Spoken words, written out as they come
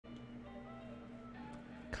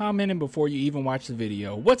commenting before you even watch the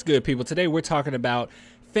video. What's good, people? Today we're talking about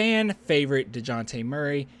fan favorite Dejounte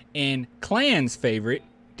Murray and clan's favorite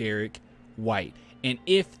Derrick White. And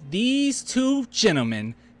if these two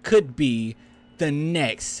gentlemen could be the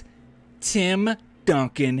next Tim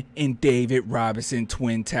Duncan and David Robinson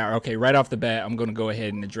twin tower. Okay, right off the bat, I'm going to go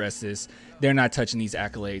ahead and address this. They're not touching these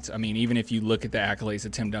accolades. I mean, even if you look at the accolades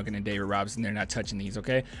of Tim Duncan and David Robinson, they're not touching these,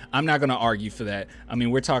 okay? I'm not going to argue for that. I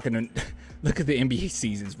mean, we're talking, look at the NBA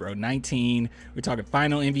seasons, bro. 19, we're talking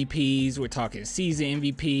final MVPs, we're talking season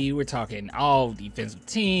MVP, we're talking all defensive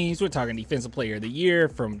teams, we're talking defensive player of the year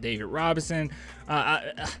from David Robinson.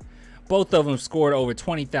 Both of them scored over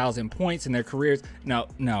 20,000 points in their careers.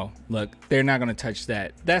 No, look, they're not going to touch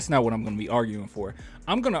that. That's not what I'm going to be arguing for.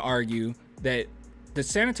 I'm going to argue that the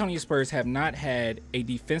San Antonio Spurs have not had a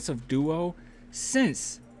defensive duo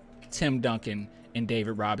since Tim Duncan and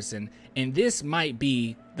David Robinson. And this might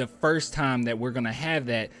be the first time that we're going to have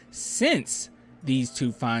that since these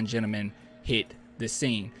two fine gentlemen hit the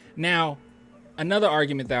scene. Now, another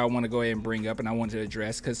argument that I want to go ahead and bring up and I want to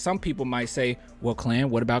address, because some people might say, well, Clan,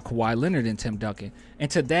 what about Kawhi Leonard and Tim Duncan? And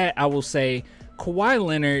to that, I will say Kawhi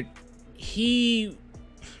Leonard,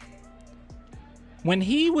 when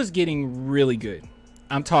he was getting really good,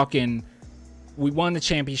 I'm talking, we won the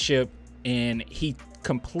championship and he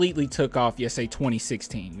completely took off. Yes, say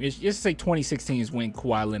 2016. Just say 2016 is when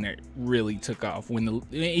Kawhi Leonard really took off, when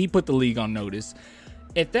he put the league on notice.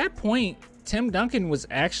 At that point, Tim Duncan was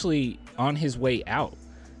actually on his way out.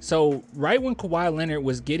 So right when Kawhi Leonard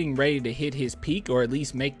was getting ready to hit his peak, or at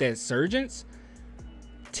least make that surgence,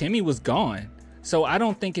 Timmy was gone. So I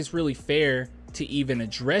don't think it's really fair to even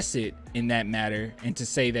address it in that matter and to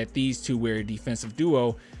say that these two were a defensive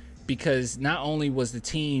duo, because not only was the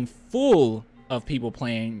team full of people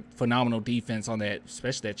playing phenomenal defense on that,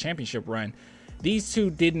 especially that championship run, these two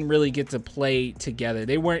didn't really get to play together.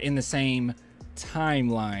 They weren't in the same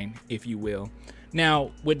timeline, if you will.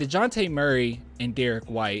 Now, with Dejounte Murray and Derrick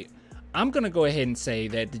White, I'm going to go ahead and say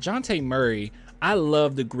that Dejounte Murray, I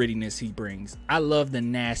love the grittiness he brings. I love the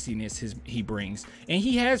nastiness he brings. And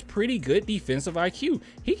he has pretty good defensive IQ.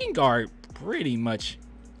 He can guard pretty much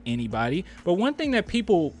anybody. But one thing that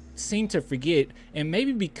people seem to forget, and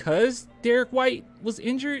maybe because Derrick White was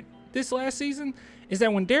injured this last season, is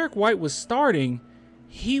that when Derrick White was starting,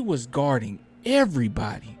 he was guarding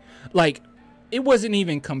everybody. Like, it wasn't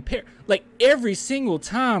even compared. Like, every single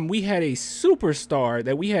time we had a superstar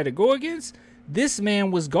that we had to go against, this man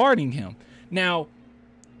was guarding him. Now,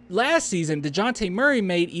 last season, Dejounte Murray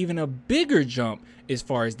made even a bigger jump as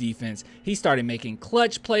far as defense. He started making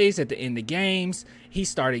clutch plays at the end of games. He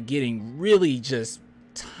started getting really just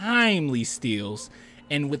timely steals.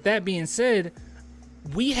 And with that being said,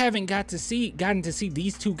 we haven't gotten to see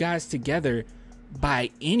these two guys together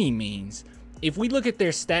by any means. If we look at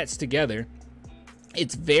their stats together,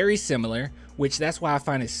 it's very similar, which that's why I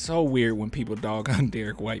find it so weird when people dog on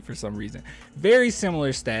Derrick White for some reason. Very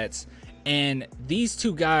similar stats, and these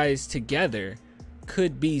two guys together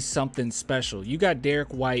could be something special. You got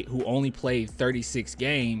Derrick White, who only played 36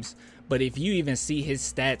 games, but if you even see his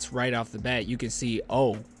stats right off the bat, you can see,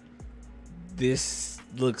 oh, this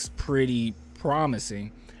looks pretty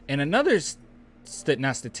promising. And another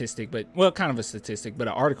not statistic, but well, kind of a statistic, but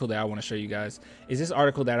an article that I want to show you guys is this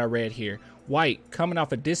article that I read here. White, coming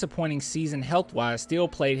off a disappointing season health-wise, still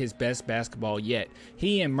played his best basketball yet.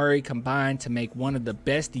 He and Murray combined to make one of the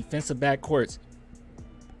best defensive backcourts.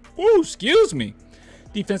 Ooh, excuse me.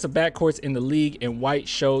 Defensive backcourts in the league, and White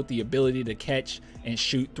showed the ability to catch and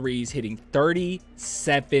shoot threes, hitting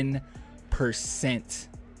 37%.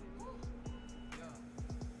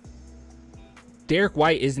 Derrick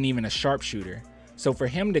White isn't even a sharpshooter. So for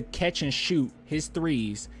him to catch and shoot his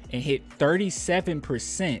threes and hit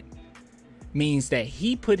 37% means that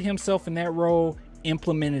he put himself in that role,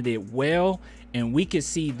 implemented it well, and we could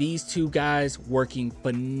see these two guys working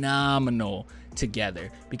phenomenal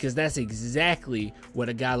together, because that's exactly what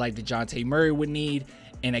a guy like Dejounte Murray would need,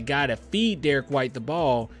 and a guy to feed Derrick White the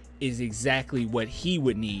ball is exactly what he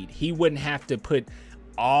would need. He wouldn't have to put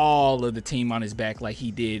all of the team on his back like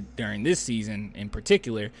he did during this season in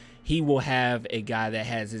particular. He will have a guy that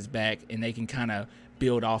has his back, and they can kind of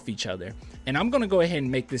build off each other. And I'm going to go ahead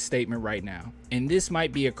and make this statement right now. And this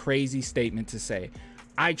might be a crazy statement to say.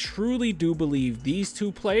 I truly do believe these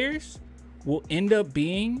two players will end up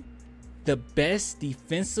being the best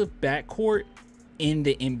defensive backcourt in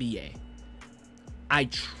the NBA. I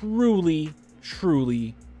truly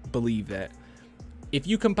believe that. If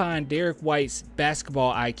you combine Derrick White's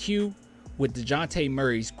basketball IQ with Dejounte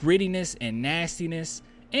Murray's grittiness and nastiness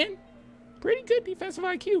and pretty good defensive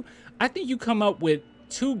IQ, I think you come up with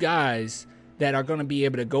two guys that are going to be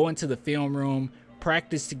able to go into the film room,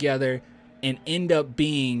 practice together, and end up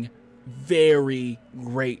being very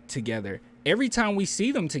great together. Every time we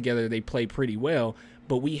see them together, they play pretty well,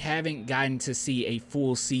 but we haven't gotten to see a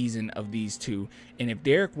full season of these two. And if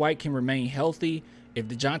Derrick White can remain healthy, if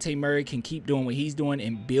Dejounte Murray can keep doing what he's doing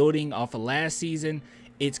and building off of last season,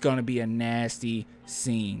 it's going to be a nasty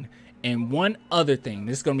scene. And one other thing,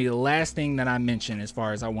 this is going to be the last thing that I mention as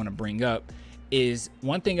far as I want to bring up, is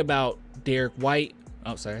one thing about Derrick White.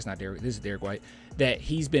 Oh, sorry, that's not Derrick. This is Derrick White. That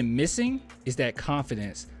he's been missing is that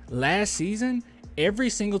confidence. Last season, every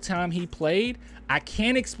single time he played, I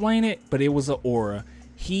can't explain it, but it was an aura.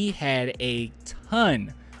 He had a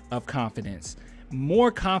ton of confidence.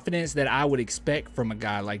 More confidence that I would expect from a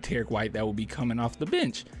guy like Derrick White that will be coming off the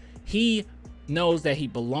bench. He knows that he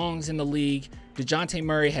belongs in the league. Dejounte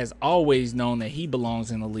Murray has always known that he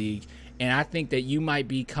belongs in the league. And I think that you might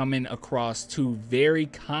be coming across two very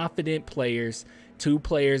confident players, two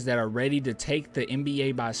players that are ready to take the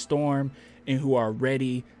NBA by storm and who are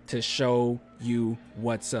ready to show you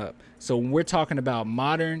what's up. So when we're talking about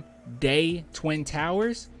modern day Twin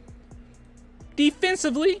Towers,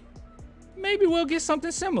 defensively, maybe we'll get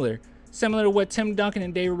something similar to what Tim Duncan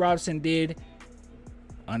and David Robinson did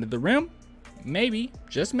under the rim. Maybe,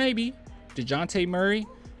 just maybe, Dejounte Murray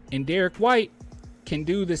and Derrick White can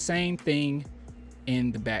do the same thing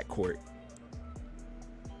in the backcourt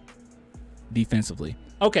defensively.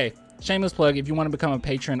 Okay, shameless plug. If you want to become a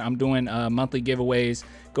patron, I'm doing monthly giveaways.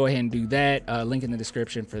 Go ahead and do that. Link in the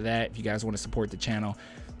description for that if you guys want to support the channel.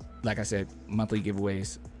 Like I said, monthly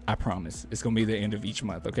giveaways. I promise it's gonna be the end of each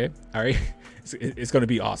month. Okay, all right. It's gonna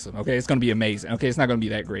be awesome. Okay, it's gonna be amazing. Okay, it's not gonna be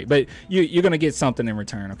that great, but you're gonna get something in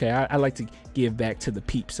return. Okay, I like to give back to the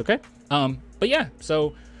peeps. Okay, but yeah,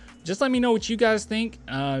 so just let me know what you guys think.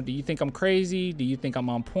 Do you think I'm crazy? Do you think I'm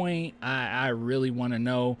on point? I really want to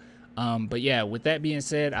know. But yeah, with that being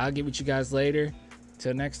said, I'll get with you guys later.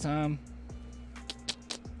 Till next time.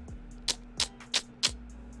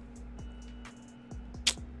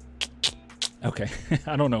 Okay,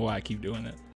 I don't know why I keep doing that.